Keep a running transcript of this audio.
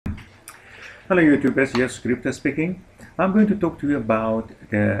Hello YouTubers, yes, Crypto speaking. I'm going to talk to you about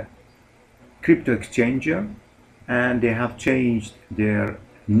the CryptoExchanger, and they have changed their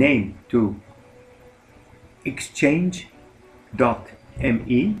name to xchange.me.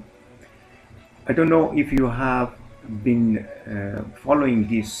 I don't know if you have been following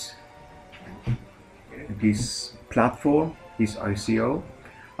this platform, this ICO.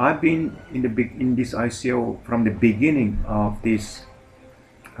 I've been in this ICO from the beginning of this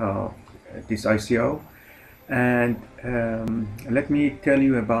ICO, and let me tell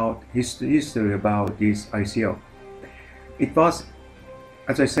you about history about this ICO. It was,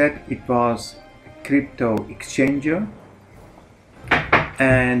 as I said, it was CryptoExchanger,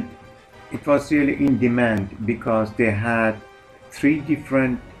 and it was really in demand because they had three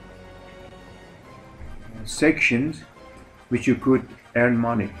different sections which you could earn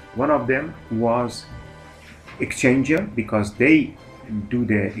money. One of them was xchanger because they do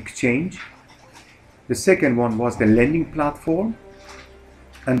the exchange. The second one was the lending platform,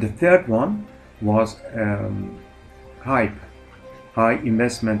 and the third one was HYIP, high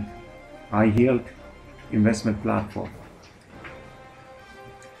yield investment platform.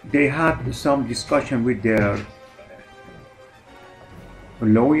 They had some discussion with their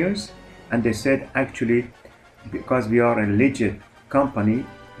lawyers, and they said, actually, because we are a legit company,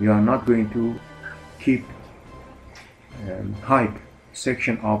 we are not going to keep HYIP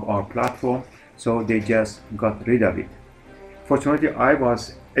section of our platform, so they just got rid of it. Fortunately, I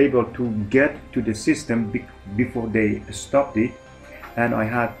was able to get to the system before they stopped it, and I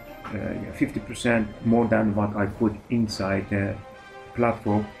had 50% more than what I put inside the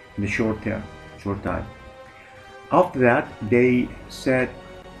platform in the short time. After that, they said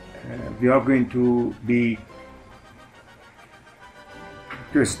we are going to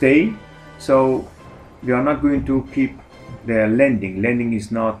stay, so we are not going to keep the lending. Lending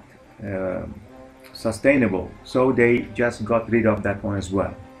is not sustainable, so they just got rid of that one as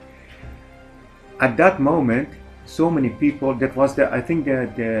well. At that moment, so many people, that was I think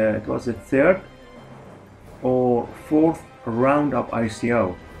it was the third or fourth round of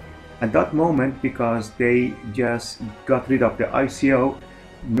ICO. At that moment, because they just got rid of the ICO,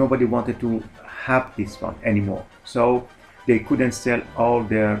 nobody wanted to have this one anymore, so they couldn't sell all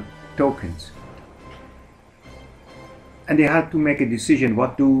their tokens, and they had to make a decision.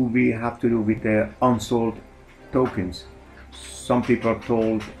 What do we have to do with the unsold tokens? Some people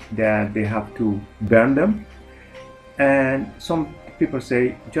told that they have to burn them, and some people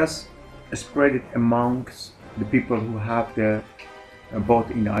say just spread it amongst the people who have the bought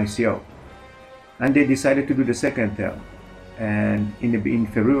in the ICO. And they decided to do the second term, and in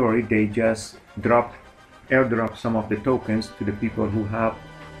February they just airdrop some of the tokens to the people who have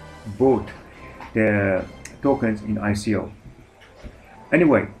bought the tokens in ICO.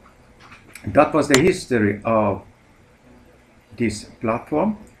 Anyway, that was the history of this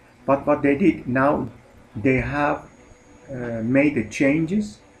platform. But what they did now, they have made the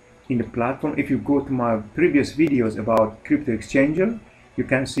changes in the platform. If you go to my previous videos about CryptoExchanger, you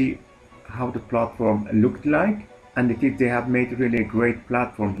can see how the platform looked like, and they have made really a great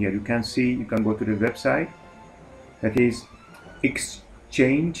platform here. You can see, you can go to the website, that is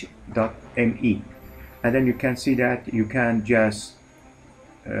xchange.me, and then you can see that you can just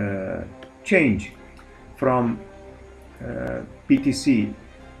change from BTC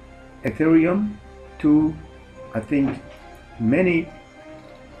Ethereum to I think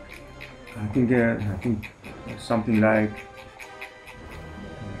something like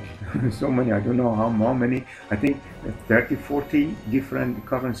so many, I don't know how many, I think 30-40 different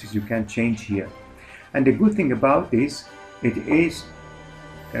currencies you can change here. And the good thing about this, it is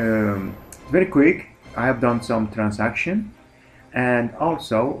very quick. I have done some transaction, and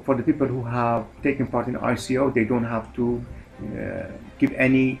also for the people who have taken part in ICO, they don't have to give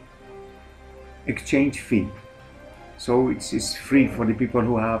any exchange fee. So it's free for the people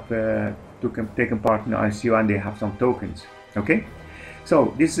who have taken part in the ICO and they have some tokens. Okay,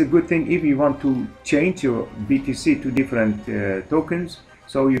 so this is a good thing if you want to change your BTC to different tokens.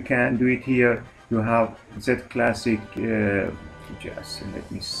 So you can do it here. You have Z Classic. Just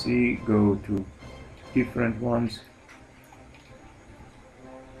let me see. Go to different ones.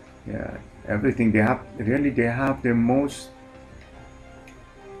 Yeah, everything they have. Really, they have the most.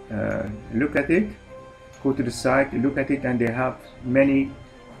 Look at it. Go to the site, look at it, and they have many.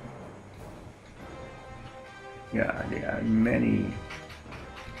 Yeah, there are many.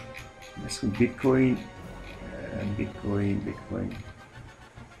 Let's go Bitcoin,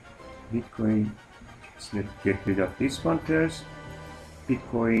 Bitcoin. Let's get rid of this one first.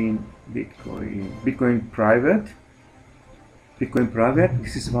 Bitcoin private. Bitcoin private.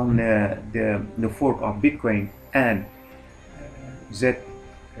 This is one the fork of Bitcoin and Z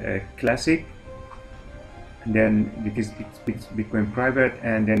classic. And then it is Bitcoin private,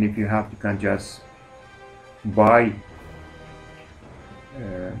 and then if you have, you can just buy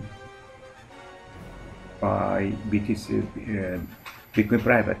BTC Bitcoin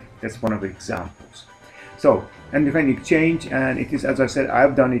private. That's one of the examples. So, and different exchange, and it is, as I said,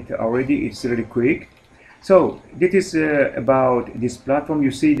 I've done it already. It's really quick. So this is about this platform. You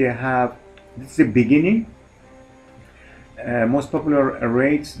see they have, this is the beginning. Most popular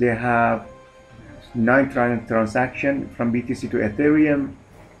rates, they have 9 trillion transaction from BTC to Ethereum,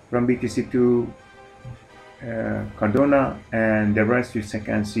 from BTC to Cardano, and the rest you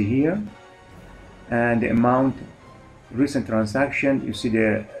can see here. And the amount, recent transaction, you see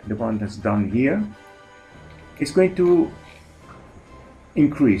the one that's done here. It's going to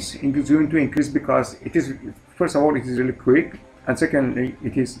increase. It's going to increase because it is, first of all, it is really quick, and secondly,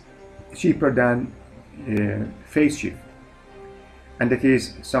 it is cheaper than phase shift. And that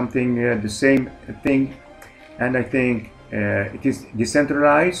is something, the same thing, and I think it is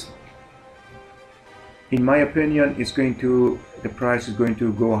decentralized. In my opinion, it's going to, the price is going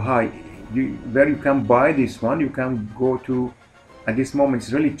to go high. Where you can buy this one, you can go to, at this moment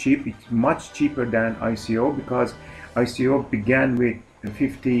it's really cheap. It's much cheaper than ICO, because ICO began with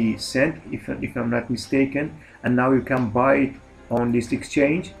 50 cents, if I'm not mistaken, and now you can buy it on this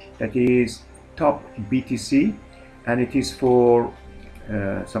exchange that is top BTC, and it is for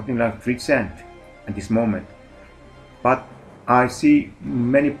something like 3 cents at this moment. But I see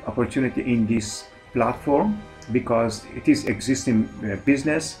many opportunity in this platform because it is existing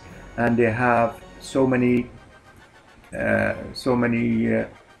business, and they have so many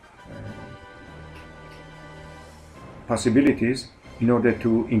possibilities in order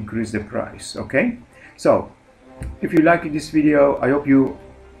to increase the price. Okay, so if you like this video, I hope you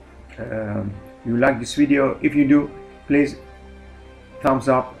like this video. If you do, please thumbs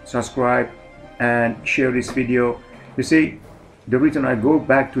up, subscribe, and share this video. You see, the reason I go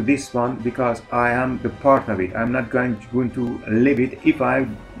back to this one, because I am the part of it. I'm not going to leave it. If I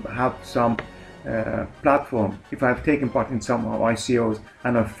have some platform, if I've taken part in some ICOs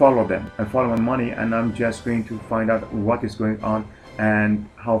and I follow them, I follow my money, and I'm just going to find out what is going on and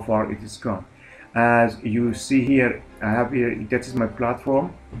how far it is gone. As you see here, I have here, that is my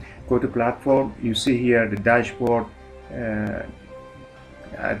platform. Go to platform, you see here the dashboard,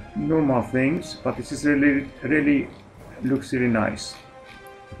 normal things, but this is really looks really nice.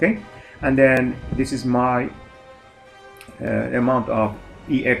 Okay, and then this is my amount of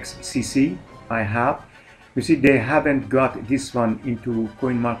XCC I have. You see, they haven't got this one into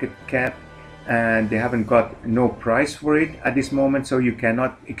CoinMarketCap, and they haven't got no price for it at this moment, so you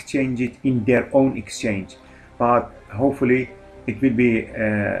cannot exchange it in their own exchange, but hopefully it will be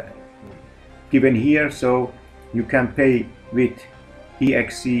given here, so you can pay with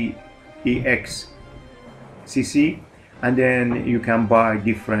XCC, and then you can buy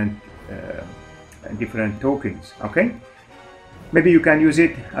different tokens. Okay, maybe you can use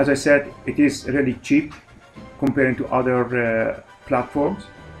it. As I said, it is really cheap comparing to other platforms.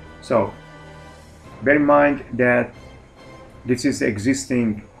 So bear in mind that this is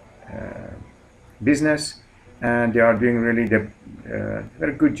existing business, and they are doing really the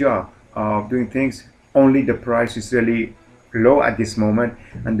very good job of doing things. Only the price is really low at this moment,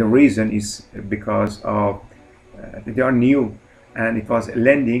 and the reason is because of they are new, and it was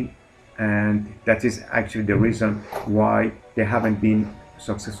lending, and that is actually the reason why they haven't been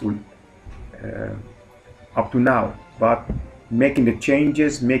successful up to now. But making the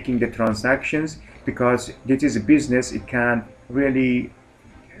changes, making the transactions, because this is a business, it can really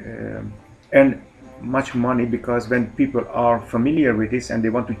earn much money, because when people are familiar with this and they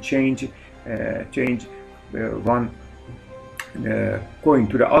want to change one coin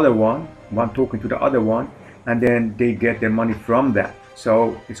to the other one token to the other one, and then they get their money from that.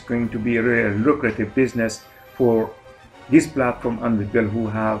 So it's going to be a really lucrative business for this platform and the people who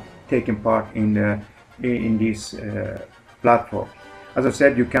have taken part in this platform. As I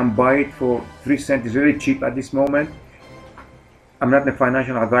said, you can buy it for 3 cents. It's really cheap at this moment. I'm not a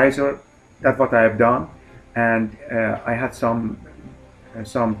financial advisor. That's what I have done, and I had some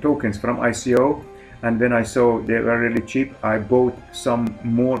tokens from ICO, and when I saw they were really cheap, I bought some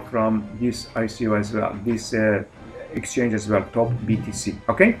more from this ICO as well, this exchange as well, top BTC.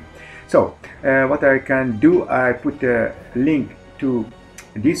 Okay, so what I can do, I put a link to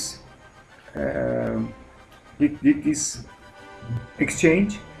this this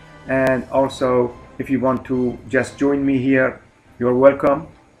exchange, and also if you want to just join me here, you're welcome.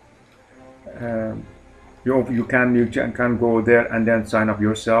 You can go there and then sign up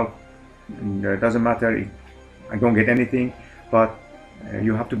yourself. And, doesn't matter if I don't get anything, but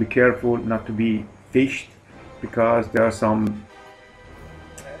you have to be careful not to be fished, because there are some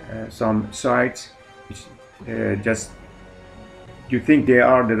sites which just you think they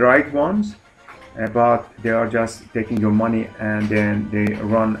are the right ones, but they are just taking your money and then they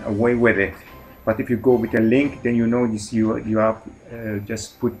run away with it. But if you go with a link, then you know this, you have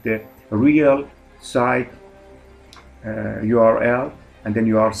just put the real site URL, and then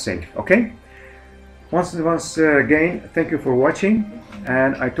you are safe. Okay, once again, thank you for watching,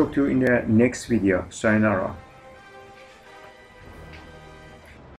 and I talk to you in the next video. Sayonara.